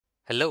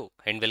Hello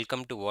and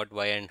welcome to What,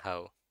 Why and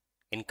How.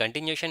 In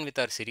continuation with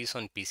our series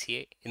on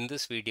PCA, in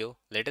this video,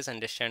 let us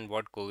understand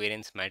what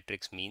covariance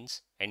matrix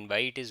means and why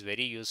it is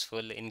very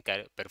useful in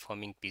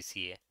performing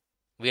PCA.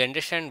 We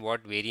understand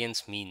what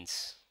variance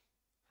means.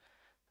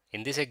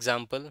 In this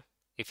example,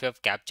 if you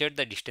have captured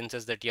the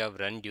distances that you have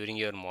run during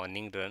your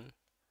morning run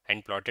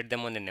and plotted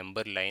them on a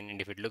number line, and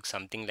if it looks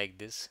something like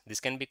this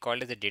can be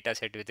called as a data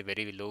set with a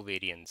very low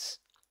variance.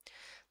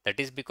 That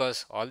is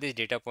because all these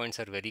data points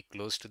are very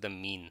close to the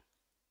mean.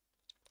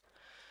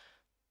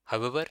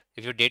 However,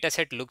 if your data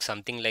set looks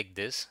something like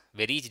this,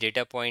 where each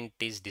data point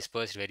is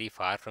dispersed very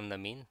far from the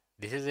mean,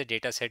 this is a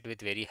data set with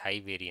very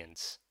high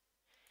variance.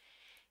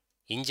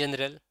 In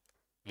general,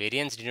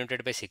 variance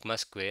denoted by sigma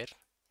square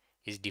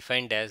is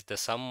defined as the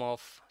sum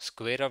of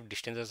square of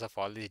distances of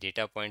all these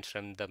data points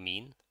from the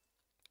mean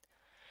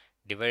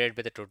divided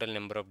by the total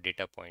number of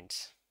data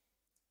points.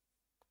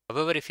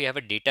 However, if you have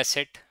a data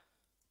set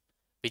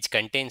which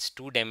contains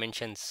two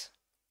dimensions,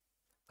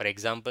 for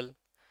example,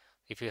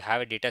 if you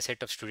have a data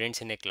set of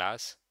students in a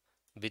class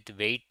with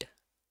weight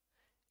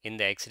in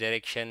the x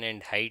direction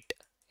and height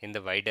in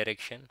the y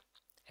direction,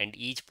 and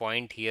each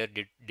point here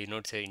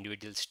denotes an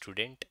individual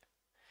student.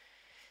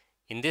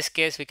 In this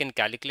case, we can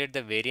calculate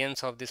the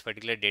variance of this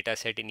particular data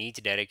set in each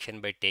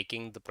direction by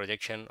taking the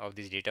projection of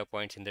these data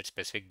points in that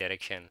specific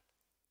direction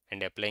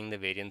and applying the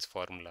variance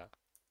formula.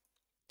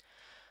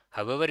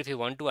 However, if you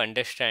want to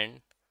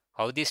understand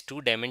how these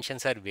two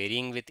dimensions are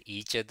varying with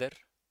each other,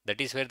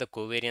 that is where the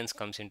covariance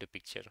comes into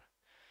picture.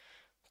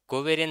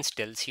 Covariance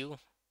tells you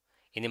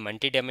in a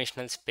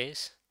multidimensional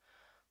space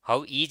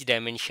how each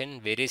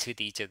dimension varies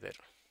with each other.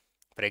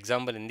 For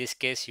example, in this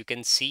case, you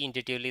can see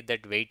intuitively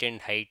that weight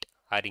and height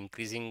are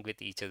increasing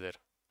with each other.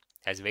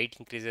 As weight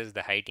increases,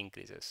 the height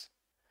increases.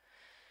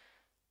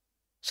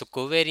 So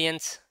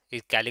covariance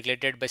is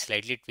calculated by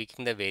slightly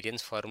tweaking the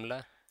variance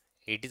formula.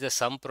 It is the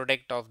sum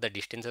product of the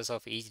distances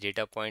of each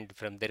data point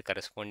from their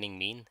corresponding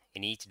mean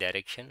in each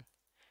direction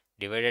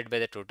divided by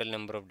the total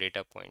number of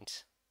data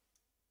points.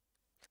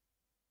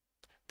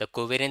 The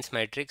covariance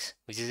matrix,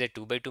 which is a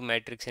 2 by 2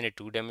 matrix in a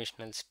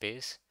two-dimensional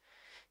space,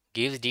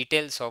 gives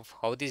details of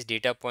how these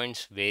data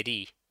points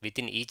vary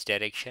within each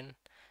direction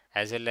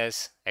as well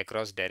as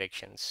across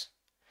directions.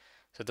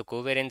 So the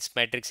covariance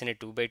matrix in a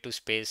 2 by 2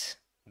 space,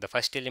 the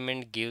first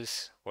element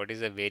gives what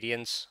is the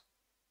variance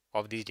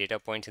of these data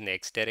points in the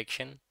x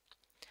direction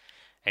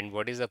and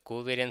what is the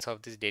covariance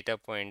of these data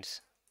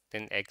points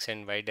in x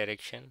and y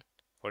direction,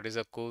 what is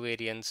the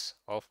covariance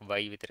of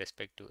y with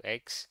respect to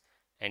x,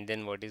 and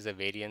then what is the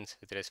variance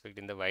with respect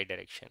in the y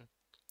direction.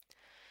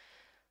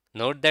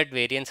 Note that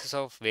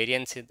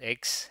variance in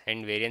x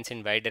and variance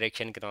in y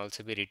direction can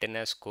also be written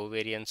as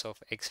covariance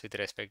of x with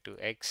respect to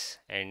x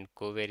and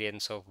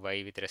covariance of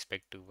y with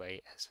respect to y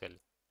as well.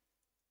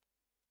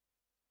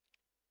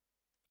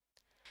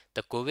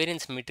 The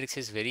covariance matrix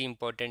is very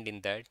important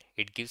in that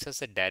it gives us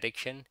the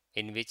direction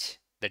in which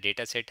the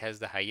dataset has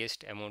the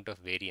highest amount of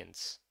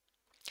variance.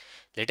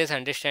 Let us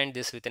understand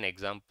this with an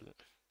example.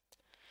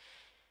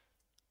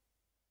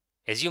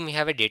 Assume we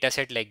have a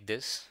dataset like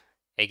this.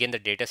 Again, the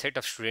dataset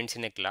of students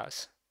in a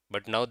class,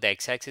 but now the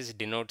x-axis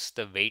denotes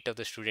the weight of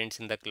the students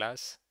in the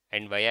class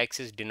and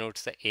y-axis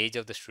denotes the age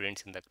of the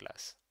students in the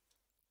class.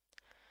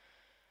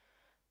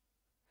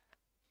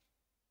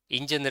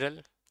 In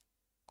general,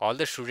 all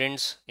the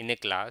students in a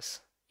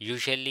class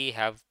usually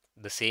have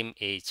the same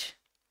age.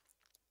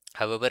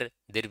 However,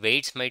 their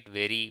weights might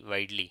vary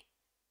widely.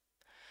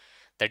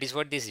 That is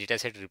what this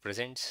dataset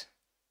represents,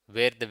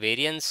 where the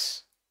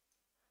variance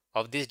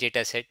of this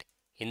dataset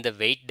in the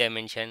weight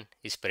dimension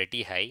is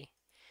pretty high,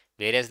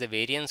 whereas the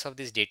variance of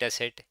this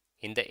dataset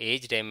in the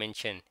age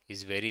dimension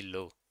is very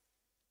low.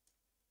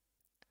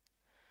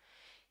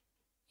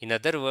 In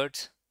other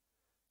words,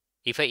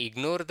 if I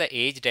ignore the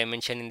age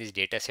dimension in this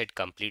dataset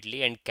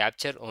completely and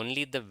capture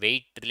only the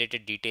weight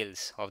related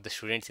details of the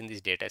students in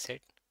this dataset,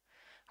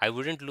 I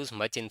wouldn't lose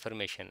much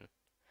information.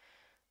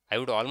 I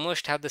would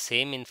almost have the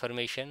same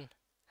information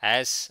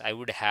as I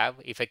would have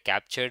if I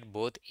captured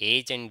both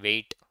age and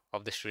weight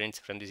of the students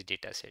from this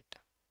dataset.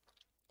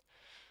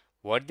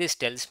 What this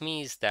tells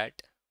me is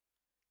that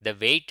the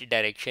weight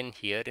direction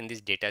here in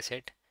this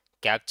dataset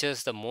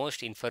captures the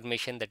most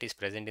information that is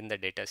present in the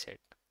dataset.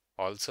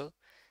 Also,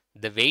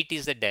 the weight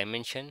is the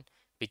dimension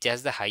which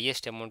has the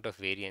highest amount of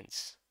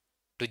variance.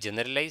 To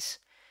generalize,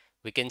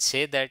 we can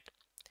say that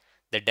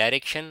the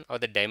direction or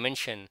the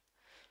dimension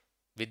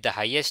with the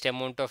highest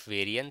amount of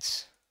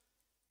variance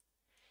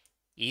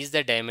is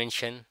the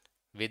dimension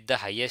with the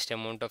highest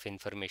amount of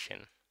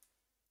information.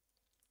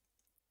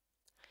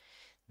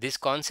 This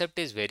concept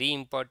is very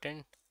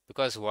important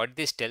because what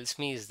this tells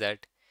me is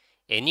that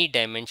any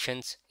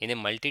dimensions in a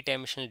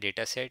multi-dimensional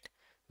dataset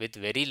with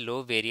very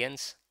low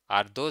variance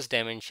are those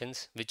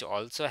dimensions which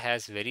also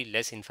has very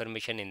less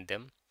information in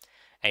them,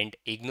 and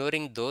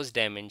ignoring those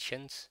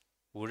dimensions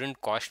wouldn't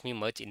cost me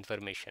much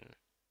information.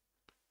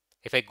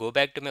 If I go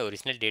back to my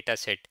original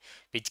dataset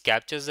which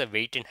captures the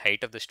weight and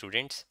height of the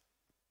students,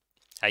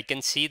 I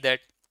can see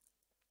that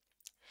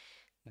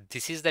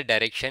this is the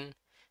direction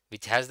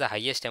which has the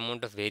highest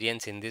amount of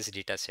variance in this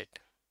dataset.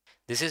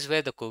 This is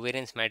where the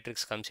covariance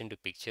matrix comes into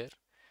picture,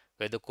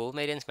 where the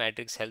covariance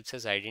matrix helps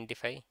us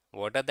identify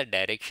what are the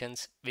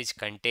directions which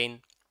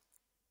contain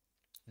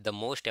the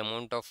most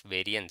amount of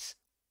variance,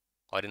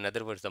 or in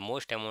other words, the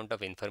most amount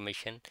of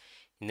information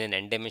in an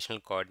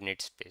n-dimensional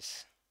coordinate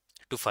space.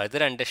 To further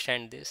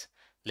understand this,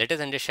 let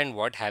us understand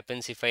what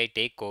happens if I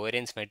take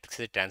covariance matrix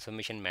as a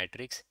transformation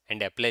matrix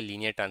and apply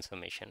linear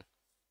transformation.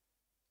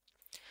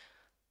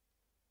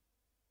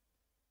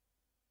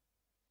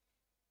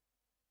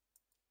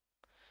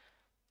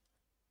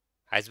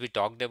 As we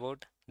talked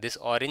about, this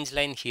orange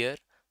line here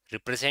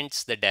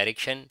represents the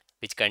direction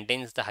which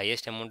contains the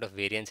highest amount of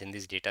variance in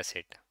this data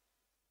set.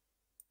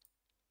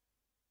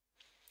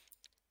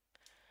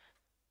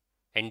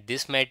 And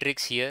this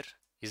matrix here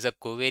is the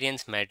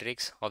covariance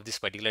matrix of this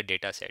particular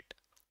data set.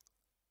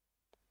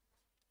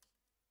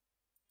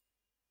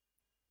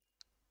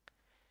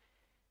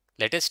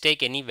 Let us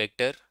take any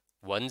vector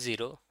 1,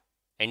 0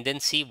 and then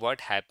see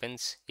what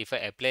happens if I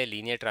apply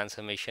linear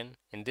transformation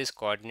in this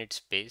coordinate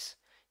space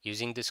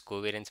using this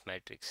covariance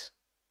matrix.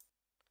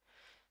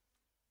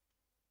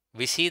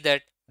 We see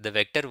that the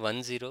vector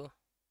 1, 0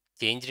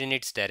 changed in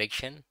its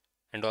direction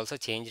and also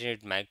changed in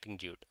its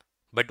magnitude.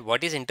 But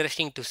what is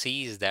interesting to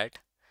see is that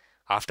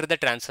after the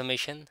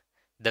transformation,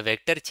 the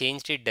vector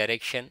changed its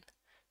direction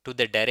to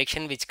the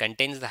direction which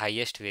contains the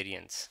highest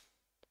variance.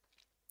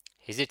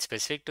 Is it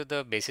specific to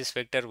the basis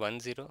vector 1,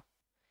 0?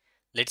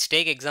 Let's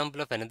take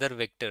example of another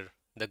vector,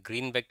 the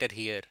green vector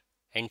here,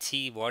 and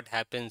see what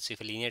happens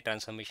if a linear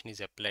transformation is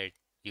applied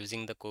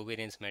using the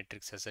covariance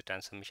matrix as a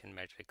transformation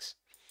matrix.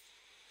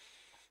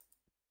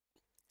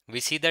 We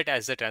see that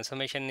as the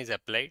transformation is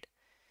applied,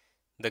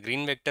 the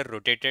green vector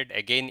rotated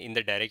again in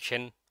the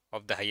direction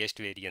of the highest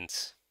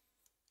variance.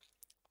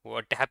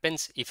 What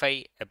happens if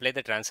I apply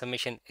the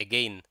transformation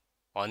again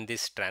on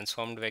this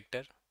transformed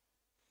vector?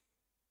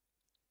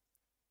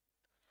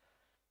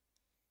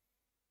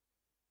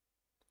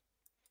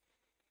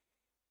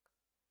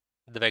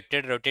 The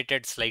vector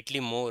rotated slightly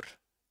more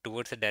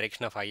towards the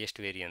direction of highest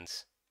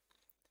variance.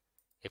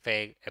 If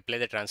I apply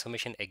the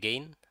transformation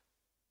again,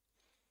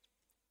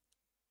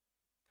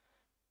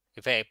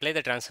 if I apply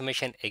the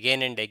transformation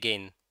again and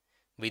again,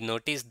 we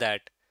notice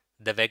that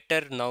the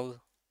vector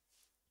now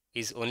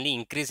is only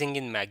increasing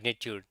in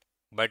magnitude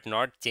but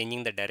not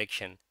changing the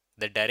direction.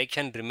 The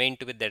direction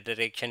remained to be the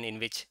direction in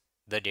which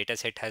the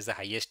dataset has the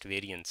highest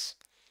variance.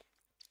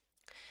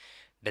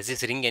 Does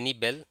this ring any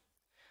bell?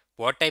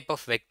 What type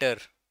of vector,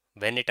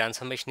 when a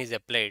transformation is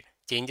applied,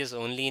 changes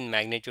only in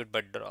magnitude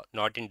but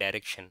not in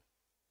direction?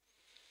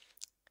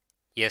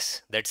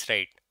 Yes, that's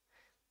right.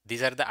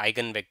 These are the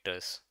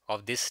eigenvectors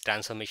of this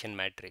transformation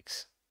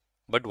matrix.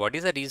 But what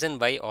is the reason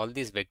why all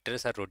these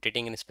vectors are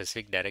rotating in a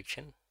specific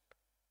direction?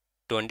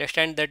 To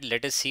understand that,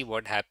 let us see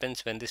what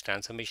happens when this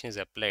transformation is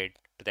applied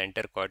to the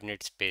entire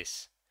coordinate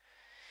space.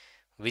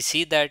 We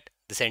see that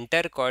this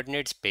entire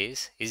coordinate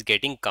space is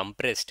getting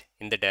compressed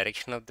in the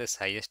direction of this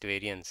highest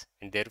variance,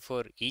 and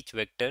therefore each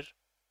vector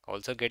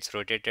also gets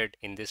rotated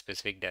in this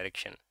specific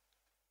direction.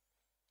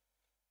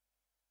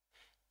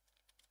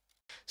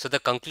 So the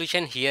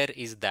conclusion here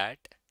is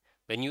that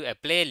when you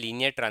apply a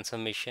linear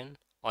transformation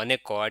on a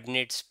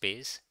coordinate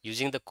space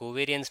using the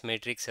covariance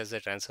matrix as a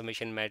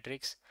transformation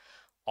matrix,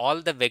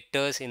 all the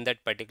vectors in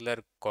that particular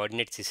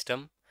coordinate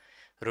system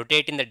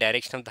rotate in the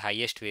direction of the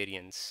highest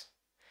variance.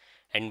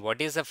 And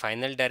what is the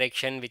final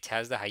direction which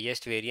has the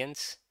highest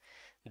variance?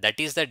 That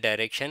is the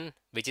direction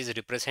which is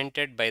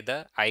represented by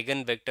the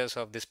eigenvectors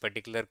of this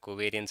particular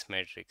covariance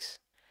matrix.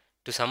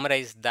 To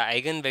summarize, the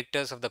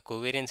eigenvectors of the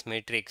covariance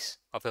matrix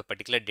of a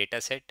particular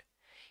dataset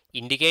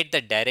indicate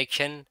the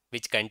direction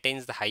which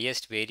contains the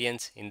highest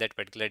variance in that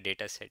particular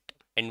dataset.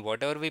 And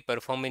whatever we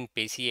perform in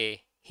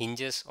PCA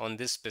hinges on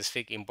this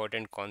specific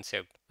important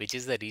concept, which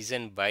is the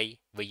reason why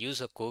we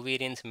use a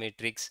covariance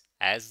matrix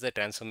as the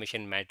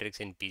transformation matrix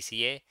in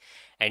PCA,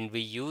 and we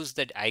use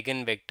the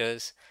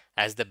eigenvectors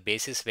as the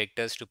basis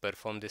vectors to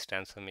perform this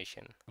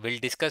transformation. We'll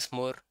discuss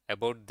more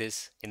about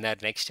this in our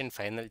next and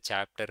final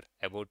chapter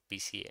about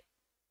PCA.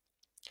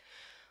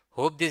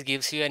 Hope this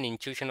gives you an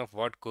intuition of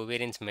what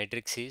covariance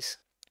matrix is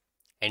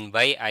and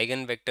why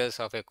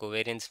eigenvectors of a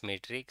covariance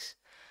matrix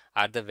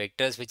are the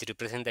vectors which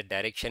represent the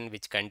direction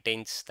which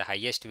contains the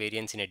highest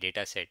variance in a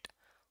dataset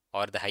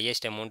or the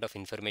highest amount of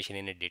information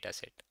in a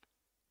dataset.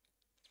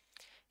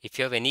 If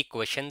you have any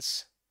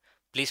questions,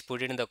 please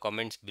put it in the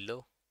comments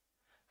below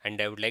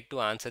and I would like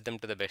to answer them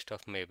to the best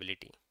of my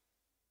ability.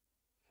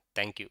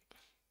 Thank you.